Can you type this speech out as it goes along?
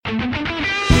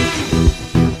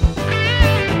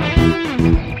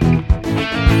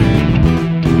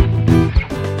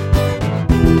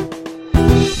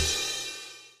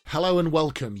Hello and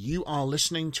welcome. You are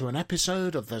listening to an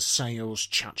episode of the Sales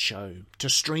Chat Show. To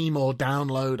stream or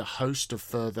download a host of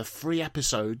further free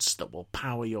episodes that will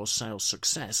power your sales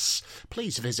success,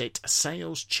 please visit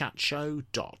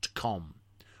saleschatshow.com.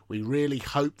 We really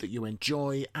hope that you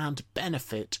enjoy and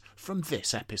benefit from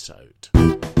this episode.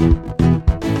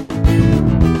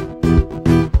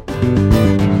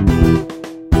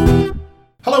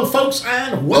 Hello folks,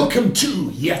 and welcome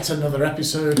to yet another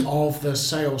episode of the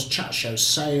Sales Chat Show,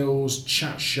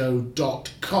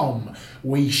 saleschatshow.com.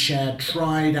 We share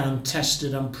tried and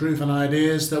tested and proven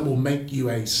ideas that will make you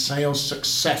a sales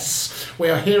success.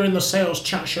 We are here in the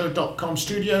saleschatshow.com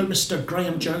studio, Mr.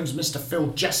 Graham Jones, Mr.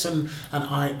 Phil Jesson, and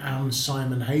I am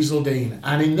Simon Hazeldine.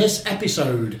 And in this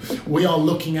episode, we are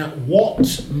looking at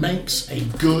what makes a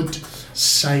good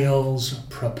sales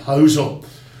proposal.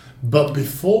 But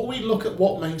before we look at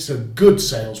what makes a good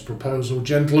sales proposal,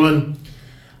 gentlemen,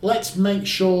 let's make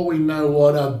sure we know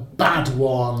what a bad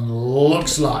one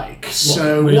looks like.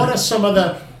 What are some of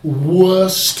the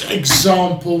worst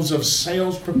examples of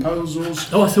sales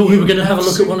proposals? Oh, I thought we were going to have a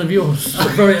look at one of yours.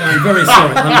 I'm very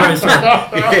sorry.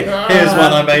 Here's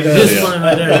one I made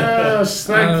earlier. Yes,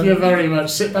 thank you very much.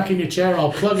 Sit back in your chair,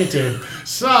 I'll plug it in.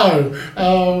 So,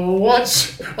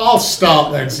 I'll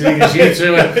start then, seeing as you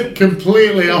two are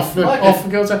completely off the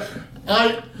go.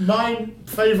 My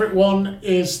favourite one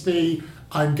is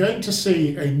I'm going to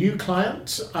see a new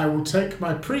client. I will take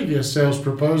my previous sales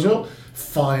proposal,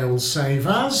 file save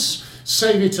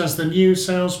it as the new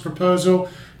sales proposal,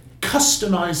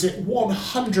 customise it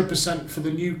 100% for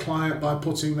the new client by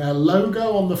putting their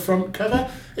logo on the front cover.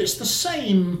 It's the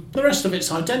same, the rest of it's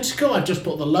identical, I just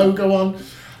put the logo on.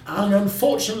 And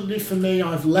unfortunately for me,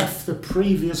 I've left the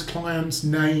previous client's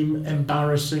name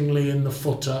embarrassingly in the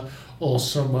footer or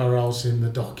somewhere else in the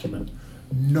document.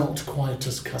 Not quite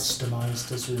as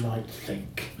customised as we might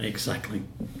think. Exactly.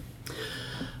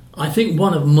 I think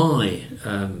one of my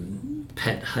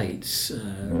pet hates,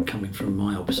 coming from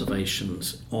my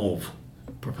observations of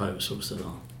proposals that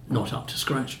are not up to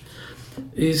scratch,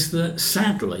 is that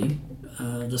sadly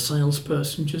the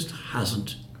salesperson just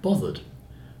hasn't bothered.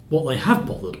 What they have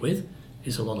bothered with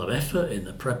is a lot of effort in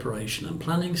the preparation and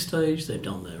planning stage. They've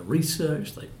done their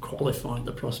research, they've qualified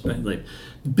the prospect, they've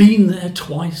been there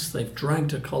twice, they've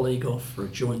dragged a colleague off for a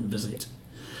joint visit.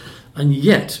 And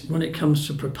yet, when it comes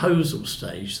to proposal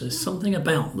stage, there's something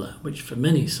about that which for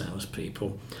many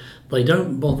salespeople, they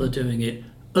don't bother doing it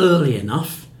early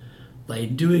enough. They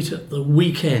do it at the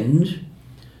weekend,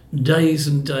 days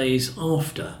and days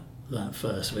after that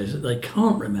first visit. They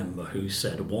can't remember who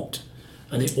said what,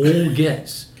 and it all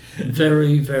gets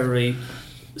very, very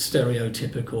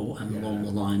stereotypical and along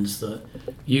the lines that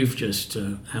you've just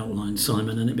outlined,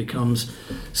 Simon, and it becomes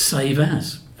save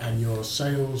as. And your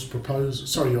sales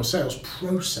process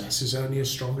is only as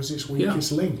strong as its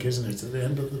weakest link, isn't it, at the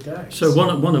end of the day? So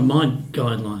one of my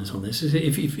guidelines on this is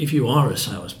if you are a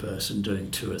salesperson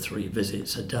doing 2 or 3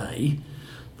 visits a day,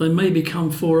 then maybe come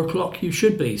 4 o'clock you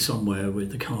should be somewhere with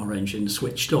the car engine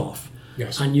switched off.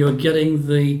 Yes. And you're getting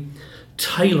the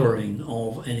tailoring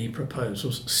of any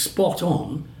proposals spot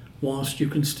on, whilst you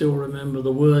can still remember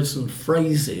the words and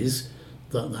phrases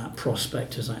that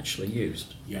prospect has actually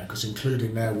used. Yeah, because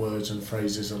including their words and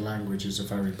phrases and languages are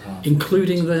very powerful.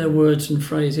 Including their words and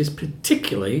phrases,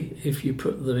 particularly if you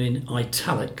put them in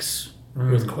italics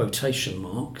with quotation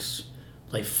marks,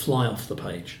 they fly off the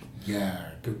page.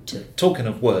 Yeah, good tip. Talking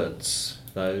of words,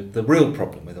 though, the real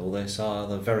problem with all this are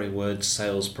the very words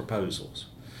sales proposals.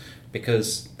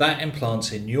 Because that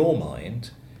implants in your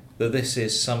mind that this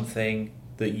is something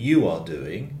that you are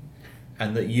doing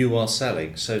and that you are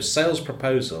selling. So sales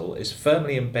proposal is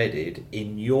firmly embedded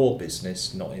in your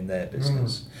business, not in their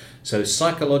business. So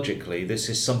psychologically, this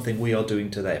is something we are doing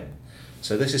to them.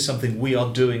 So this is something we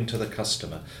are doing to the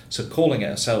customer. So calling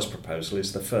it a sales proposal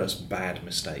is the first bad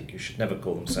mistake. You should never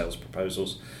call them sales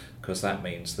proposals, because that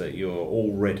means that you're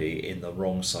already in the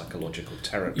wrong psychological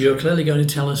territory. You're clearly going to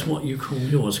tell us what you call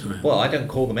yours, Graham. Well, I don't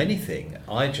call them anything.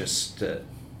 I just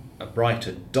write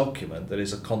a document that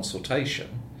is a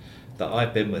consultation that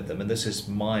I've been with them, and this is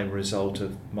my result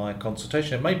of my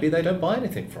consultation. And maybe they don't buy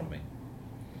anything from me.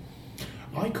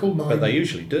 But they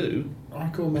usually do. I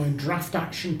call mine draft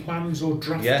action plans or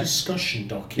draft discussion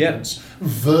documents.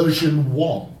 Version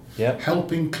 1. Yep.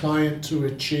 Helping client to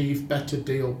achieve better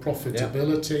deal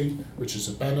profitability, which is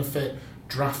a benefit.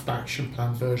 Draft action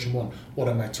plan version 1. What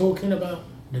am I talking about?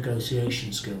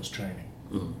 Negotiation skills training.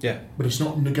 Yeah. But it's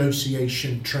not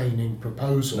negotiation training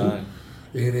proposal. No.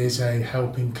 It is a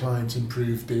helping client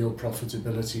improve deal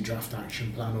profitability draft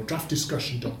action plan or draft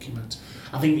discussion document.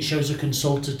 I think it shows a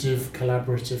consultative,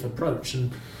 collaborative approach.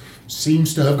 And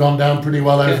seems to have gone down pretty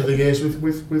well over the years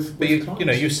with But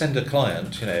clients. you send a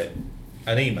client,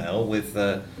 an email with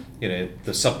the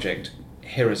subject,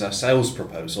 here is our sales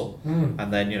proposal,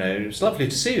 and then it's lovely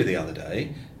to see you the other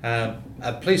day.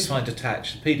 Please find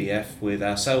attached a PDF with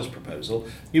our sales proposal.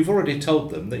 You've already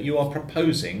told them that you are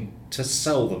proposing to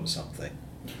sell them something.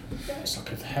 Yeah, it's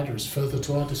like a header is further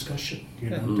to our discussion.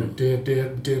 Dear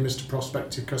Mr.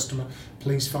 Prospective Customer,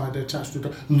 please find attached.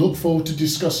 Look forward to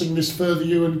discussing this further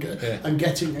and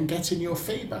getting your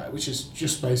feedback, which is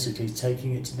just basically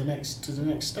taking it to the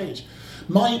next stage.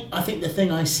 I think the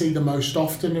thing I see the most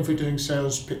often if we're doing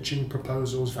sales pitching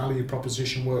proposals, value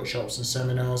proposition workshops and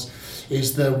seminars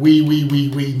is the me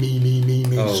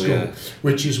score,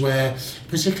 which is where,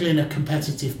 particularly in a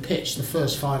competitive pitch, the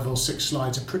first 5 or 6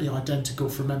 slides are pretty identical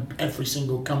from every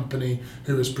single company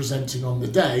who is presenting on the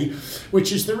day,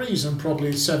 which is the reason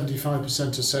probably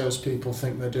 75% of salespeople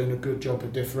think they're doing a good job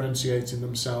of differentiating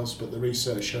themselves, but the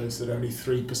research shows that only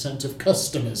 3% of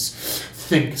customers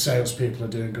think salespeople are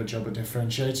doing a good job of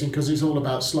differentiating, because it's all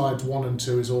about slides 1 and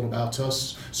 2 is all about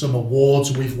us, some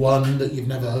awards we've won that you've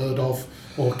never heard of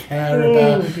or care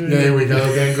about. There we go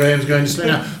again, Graham's going to say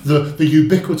now. The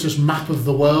ubiquitous map of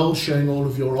the world showing all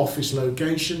of your office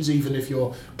locations, even if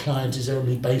your client is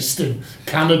only based in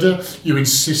Canada, you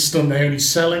insist on they only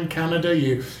sell in Canada,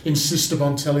 you insist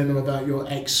upon telling them about your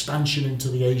expansion into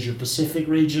the Asia Pacific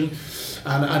region,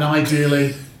 and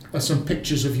ideally some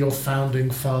pictures of your founding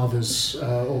fathers,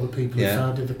 or the people who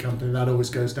founded the company. That always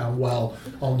goes down well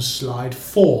on slide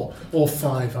 4 or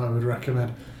 5, I would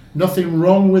recommend. Nothing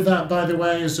wrong with that, by the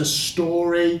way, as a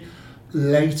story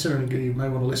later, and you may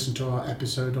want to listen to our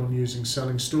episode on using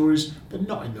selling stories, but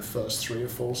not in the first 3 or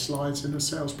 4 slides in a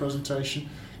sales presentation.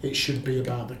 It should be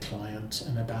about the client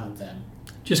and about them.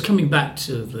 Just coming back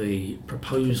to the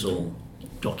proposal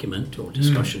document or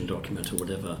discussion document or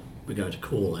whatever we're going to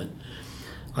call it,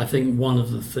 I think one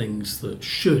of the things that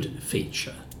should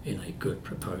feature in a good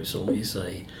proposal is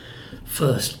a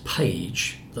first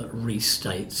page that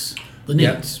restates the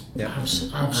needs.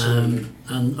 Absolutely.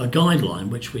 And a guideline,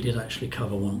 which we did actually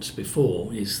cover once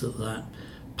before, is that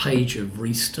page of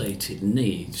restated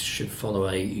needs should follow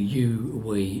a you,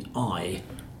 we, I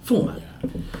format.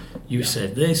 You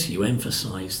said this, you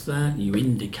emphasised that, you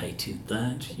indicated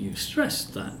that, you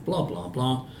stressed that, blah, blah,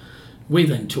 blah. We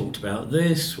then talked about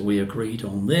this, we agreed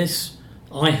on this,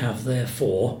 I have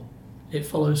therefore. It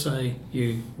follows a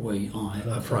you, we, I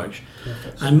approach.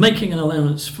 Perfect. And making an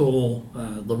allowance for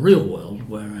the real world,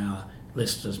 where our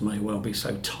listeners may well be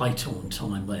so tight on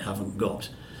time they haven't got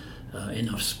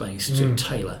enough space to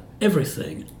tailor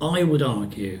everything. I would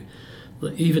argue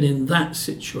that even in that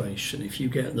situation, if you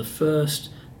get the first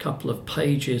couple of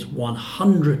pages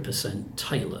 100%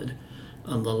 tailored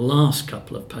and the last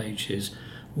couple of pages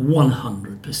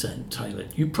 100% tailored,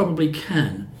 you probably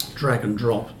can drag and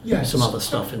drop some other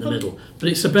stuff in the middle, but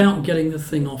it's about getting the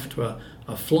thing off to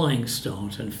a flying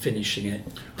start and finishing it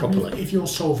properly. If you're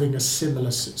solving a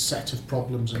similar set of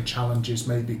problems and challenges,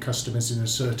 maybe customers in a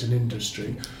certain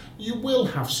industry, you will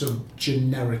have some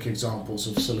generic examples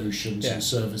of solutions and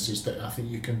services that I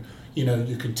think you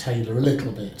can tailor a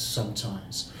little bit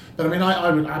sometimes. But I mean,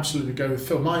 I would absolutely go with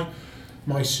Phil.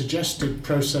 My suggested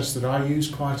process that I use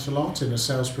quite a lot in a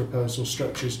sales proposal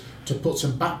structure is to put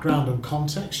some background and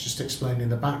context, just explaining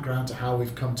the background to how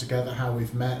we've come together, how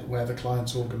we've met, where the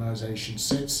client's organisation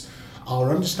sits, our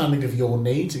understanding of your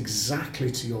needs, exactly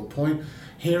to your point.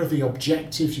 Here are the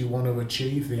objectives you want to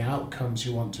achieve, the outcomes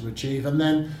you want to achieve, and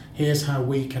then here's how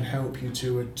we can help you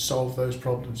to solve those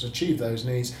problems, achieve those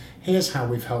needs. Here's how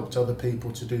we've helped other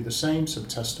people to do the same, some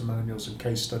testimonials and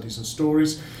case studies and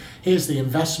stories. Here's the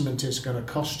investment it's going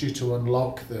to cost you to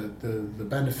unlock the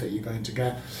benefit you're going to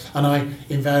get. And I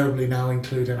invariably now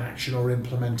include an action or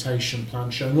implementation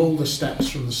plan showing all the steps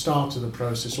from the start of the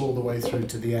process all the way through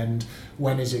to the end.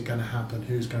 When is it going to happen?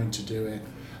 Who's going to do it?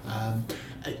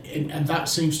 And that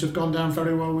seems to have gone down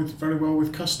very well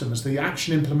with customers. The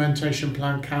action implementation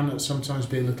plan can sometimes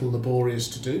be a little laborious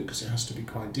to do because it has to be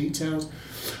quite detailed,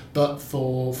 but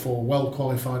for well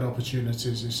qualified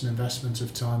opportunities, it's an investment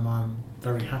of time I'm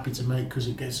very happy to make because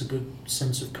it gets a good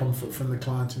sense of comfort from the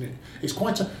client, and it's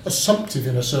quite assumptive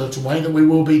in a certain way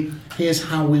that here's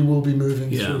how we will be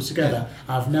moving through together.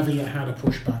 I've never yet had a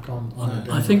pushback on it.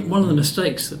 I think one of the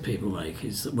mistakes that people make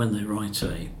is that when they write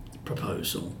a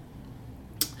proposal,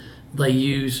 they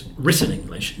use written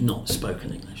English, not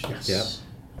spoken English. Yes. Yeah.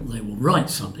 They will write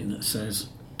something that says,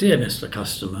 "Dear Mr.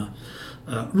 Customer,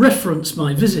 reference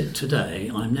my visit today.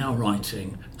 I'm now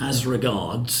writing as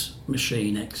regards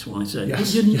machine XYZ."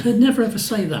 Yes. They'd never ever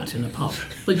say that in a pub.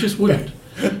 They just wouldn't.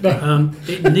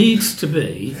 It needs to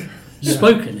be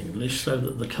spoken English. English so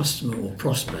that the customer or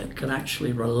prospect can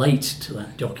actually relate to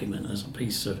that document as a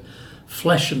piece of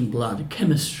flesh and blood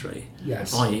chemistry,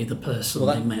 Yes. i.e. the person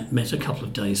Well, they met a couple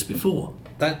of days before.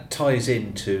 That ties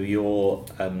into your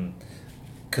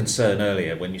concern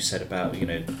earlier when you said about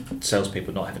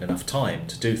salespeople not having enough time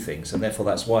to do things, and therefore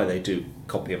that's why they do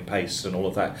copy and paste and all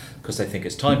of that, because they think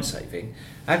it's time saving.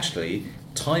 Actually,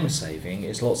 time saving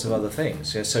is lots of other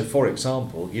things. Yeah? So, for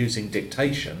example, using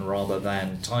dictation rather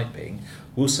than typing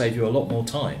will save you a lot more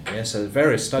time. Yeah? So,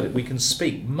 various studies, we can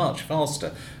speak much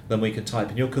faster than we can type,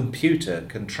 and your computer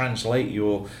can translate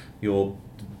your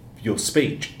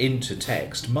speech into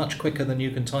text much quicker than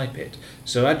you can type it.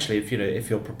 So actually, if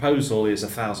your proposal is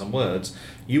 1,000 words,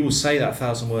 you will say that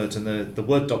 1,000 words, and the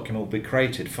Word document will be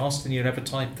created faster than you'd ever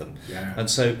type them. Yeah. And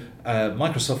so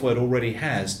Microsoft Word already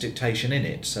has dictation in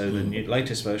it. So the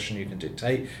latest version you can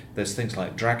dictate. There's things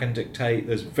like drag and dictate.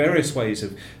 There's various ways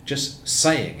of just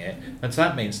saying it, and so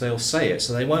that means they'll say it.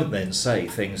 So they won't then say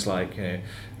things like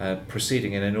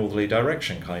proceeding in an orderly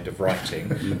direction kind of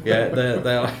writing. Yeah,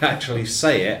 they'll actually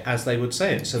say it as they would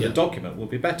say it. So the document will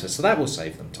be better. So that will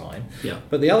save them time. Yeah.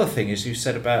 But the other thing is, you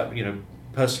said about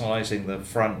personalising the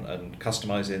front and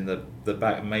customising the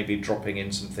back, and maybe dropping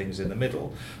in some things in the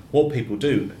middle. What people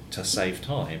do to save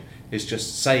time is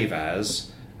just save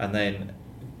as, and then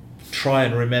try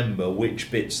and remember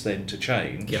which bits then to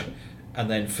change, and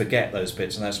then forget those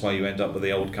bits, and that's why you end up with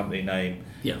the old company name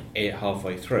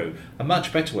halfway through. A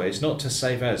much better way is not to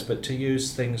save as, but to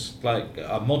use things like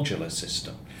a modular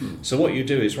system. So what you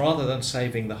do is, rather than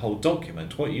saving the whole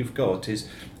document, what you've got is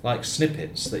like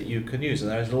snippets that you can use, and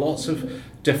there's lots of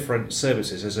different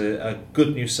services. There's a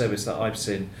good new service that I've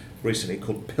seen recently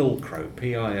called Pilcro,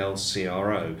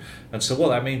 Pilcro, and so what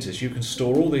that means is you can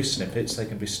store all these snippets. They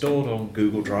can be stored on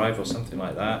Google Drive or something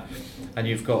like that, and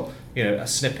you've got a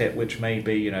snippet which may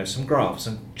be some graphs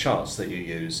and charts that you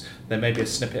use. There may be a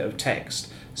snippet of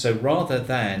text. So rather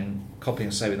than copying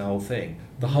and saving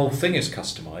the whole thing is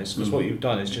customized, because what you've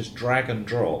done is just drag and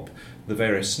drop the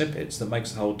various snippets that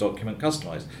makes the whole document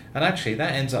customized. And actually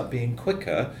that ends up being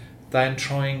quicker than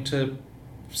trying to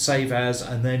save as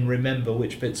and then remember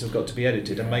which bits have got to be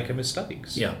edited and make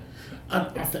mistakes. Yeah. I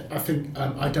think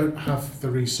I don't have the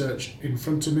research in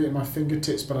front of me at my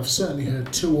fingertips, but I've certainly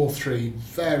heard 2 or 3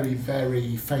 very,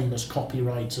 very famous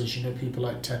copywriters, people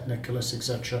like Ted Nicholas,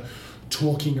 etc.,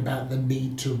 talking about the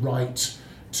need to write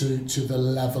to the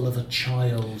level of a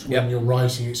child when you're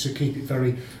writing it, so keep it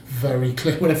very, very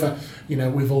clear. Whenever,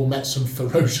 we've all met some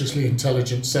ferociously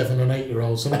intelligent 7 and 8 year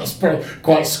olds, so that's probably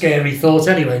quite a scary thought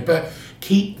anyway, but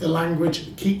keep the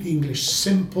language, keep the English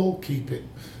simple, keep it,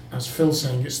 as Phil's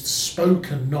saying, it's the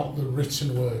spoken, not the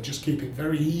written word. Just keep it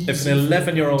very easy. If an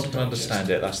 11-year-old can understand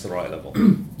it, that's the right level.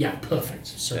 Yeah, perfect.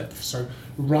 So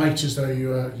write as though you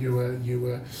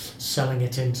were selling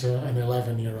it into an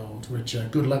 11-year-old. Which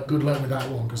good luck with that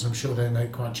one, because I'm sure they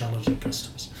make quite challenging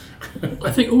customers.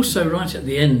 I think also right at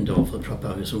the end of the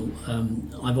proposal,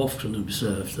 I've often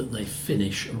observed that they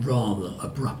finish rather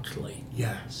abruptly.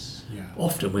 Yes. Yeah.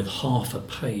 Often with half a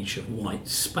page of white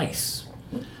space.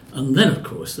 And then, of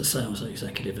course, the sales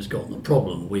executive has got the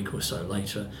problem a week or so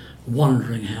later,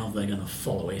 wondering how they're going to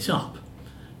follow it up.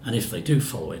 And if they do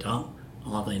follow it up,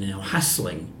 are they now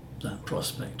hassling that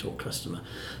prospect or customer?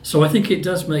 So I think it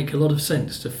does make a lot of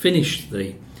sense to finish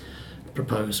the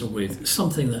proposal with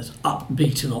something that's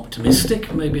upbeat and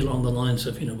optimistic, maybe along the lines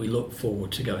of, we look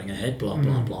forward to going ahead, blah,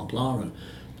 blah, blah, blah, and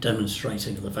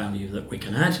demonstrating the value that we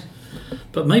can add.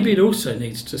 But maybe it also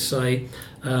needs to say,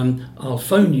 I'll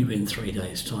phone you in 3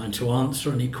 days' time to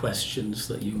answer any questions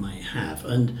that you may have.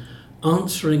 And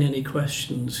answering any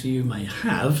questions you may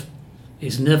have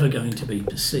is never going to be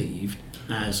perceived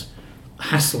as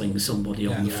hassling somebody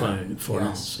on the phone for an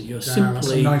answer. You're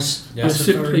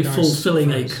simply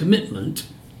fulfilling a commitment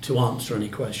to answer any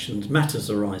questions, matters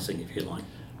arising, if you like,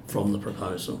 from the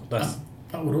proposal.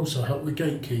 That would also help the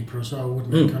gatekeeper as well,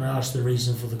 wouldn't it? Can I ask the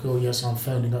reason for the call? Yes, I'm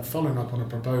following up on a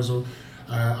proposal.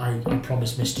 I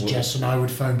promised Mr. Jesson I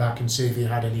would phone back and see if he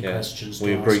had any questions.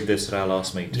 We agreed this at our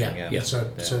last meeting.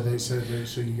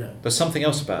 So you get. There's something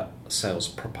else about sales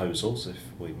proposals, if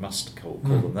we must call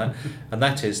them that, and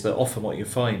that is that often what you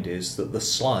find is that the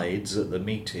slides at the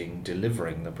meeting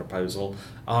delivering the proposal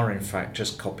are in fact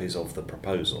just copies of the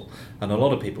proposal. And a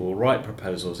lot of people will write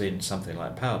proposals in something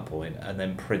like PowerPoint and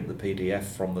then print the PDF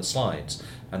from the slides,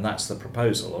 and that's the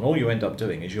proposal. And all you end up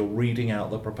doing is you're reading out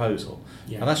the proposal,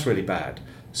 and that's really bad.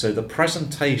 So the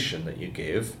presentation that you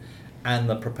give and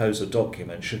the proposal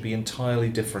document should be entirely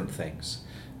different things.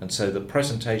 And so the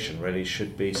presentation really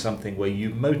should be something where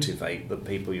you motivate the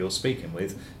people you're speaking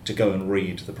with to go and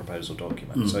read the proposal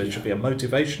document. So it should be a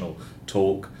motivational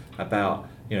talk about,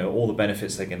 all the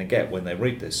benefits they're going to get when they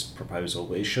read this proposal.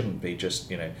 But it shouldn't be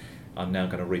just, I'm now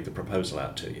going to read the proposal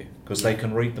out to you, because they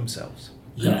can read themselves.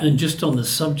 Yeah. And just on the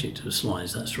subject of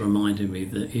slides, that's reminding me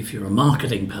that if you're a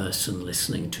marketing person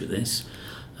listening to this,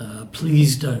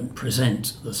 please don't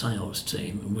present the sales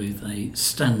team with a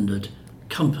standard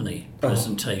company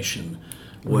presentation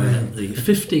where the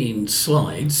 15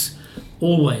 slides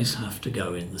always have to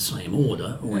go in the same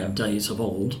order, or in days of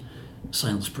old,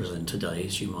 sales presenter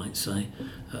days, you might say,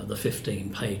 the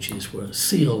 15 pages were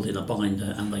sealed in a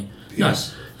binder, and they...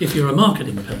 Yes. No, if you're a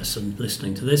marketing person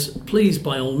listening to this, please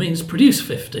by all means produce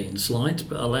 15 slides,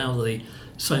 but allow the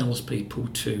salespeople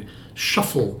to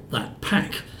shuffle that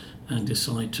pack and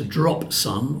decide to drop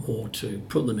some or to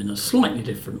put them in a slightly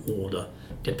different order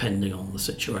depending on the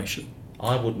situation.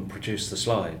 I wouldn't produce the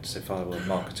slides if I were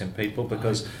marketing people,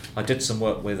 because I did some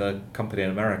work with a company in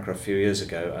America a few years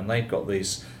ago, and they'd got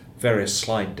these various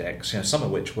slide decks, some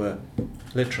of which were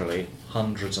literally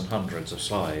hundreds and hundreds of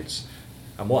slides.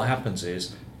 And what happens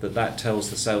is that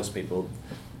tells the salespeople,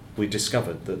 we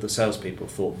discovered that the salespeople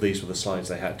thought these were the slides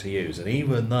they had to use. And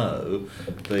even though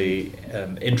the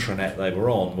intranet they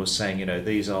were on was saying,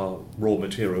 these are raw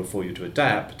material for you to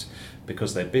adapt,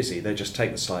 because they're busy, they just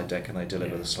take the slide deck and they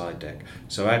deliver the slide deck.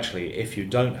 So actually, if you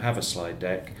don't have a slide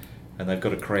deck and they've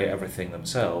got to create everything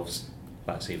themselves,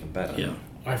 that's even better. Yeah.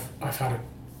 I've had a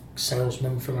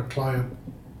salesman from a client,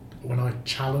 when I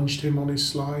challenged him on his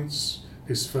slides,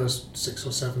 his first 6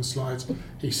 or 7 slides,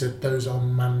 he said those are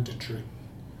mandatory.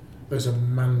 Those are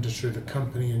mandatory. The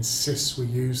company insists we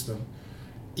use them,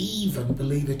 even,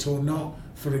 believe it or not,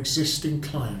 for existing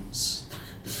clients.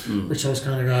 Which I was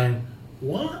kind of going,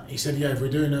 what? He said, if we're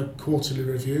doing a quarterly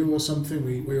review or something,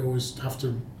 we always have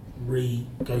to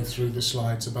go through the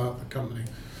slides about the company.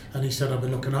 And he said, I've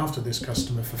been looking after this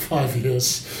customer for 5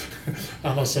 years.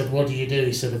 And I said, what do you do?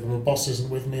 He said, if my boss isn't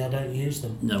with me, I don't use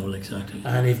them. No, well, exactly.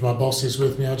 And if my boss is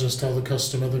with me, I just tell the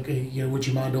customer, that, would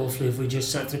you mind awfully if we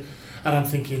just sat through? And I'm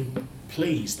thinking,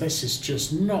 please, this is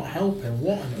just not helping.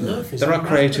 What on earth is there are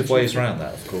creative ways around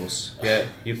that, of course. Yeah,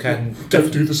 you can...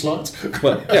 Don't do the slides.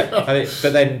 Well, yeah,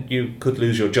 but then you could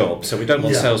lose your job. So we don't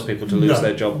want salespeople to lose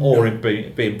their job or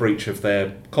be in breach of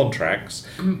their contracts.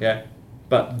 Yeah.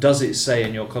 But does it say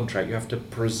in your contract you have to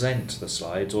present the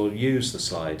slides or use the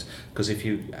slides? Because if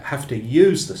you have to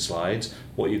use the slides,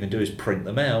 what you can do is print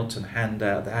them out and hand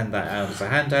that out as a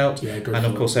handout. And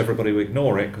of course everybody will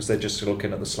ignore it because they're just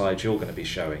looking at the slides you're going to be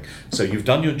showing. So you've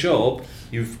done your job,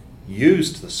 you've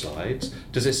used the slides.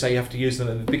 Does it say you have to use them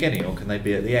at the beginning or can they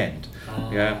be at the end?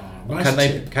 Nice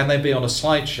can they be on a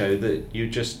slideshow that you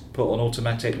just put on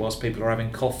automatic whilst people are having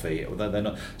coffee? Or they're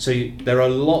not. So there are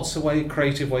lots of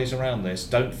creative ways around this.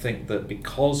 Don't think that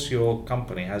because your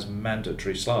company has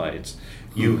mandatory slides,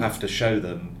 you have to show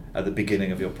them at the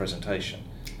beginning of your presentation.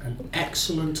 An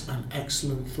excellent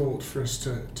thought for us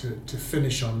to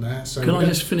finish on there. So can I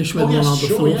just finish with one other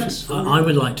thought? Yes, I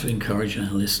would like to encourage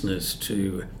our listeners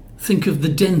to think of the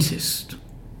dentist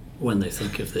when they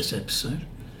think of this episode.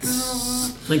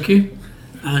 Thank you.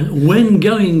 And when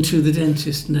going to the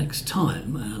dentist next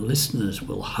time, our listeners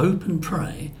will hope and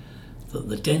pray that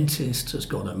the dentist has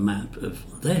got a map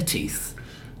of their teeth,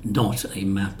 not a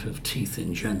map of teeth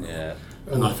in general. Yeah.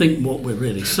 And I think what we're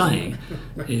really saying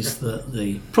is that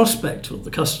the prospect or the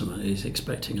customer is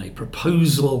expecting a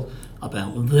proposal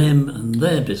about them and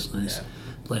their business. Yeah.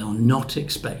 They are not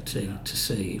expecting to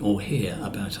see or hear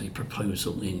about a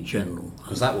proposal in general.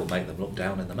 Because that will make them look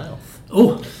down in the mouth.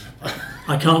 Oh,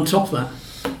 I can't top that.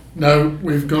 No,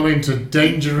 we've gone into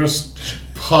dangerous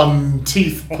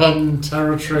teeth pun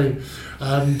territory.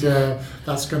 And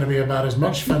that's going to be about as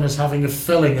much fun as having a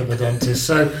filling at the dentist.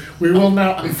 So we will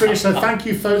now be finished. So thank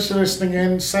you folks for listening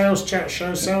in. Sales Chat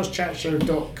Show,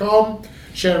 saleschatshow.com,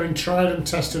 sharing tried and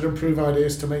tested and proved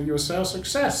ideas to make your sales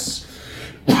success.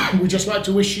 We'd just like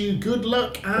to wish you good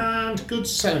luck and good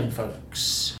selling,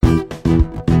 folks.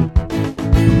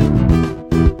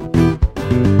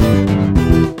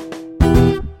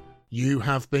 You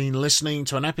have been listening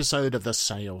to an episode of the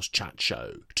Sales Chat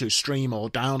Show. To stream or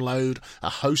download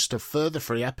a host of further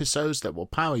free episodes that will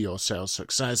power your sales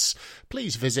success,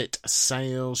 please visit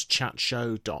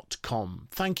saleschatshow.com.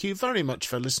 Thank you very much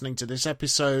for listening to this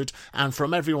episode, and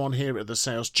from everyone here at the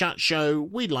Sales Chat Show,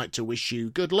 we'd like to wish you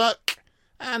good luck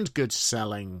and good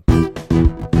selling.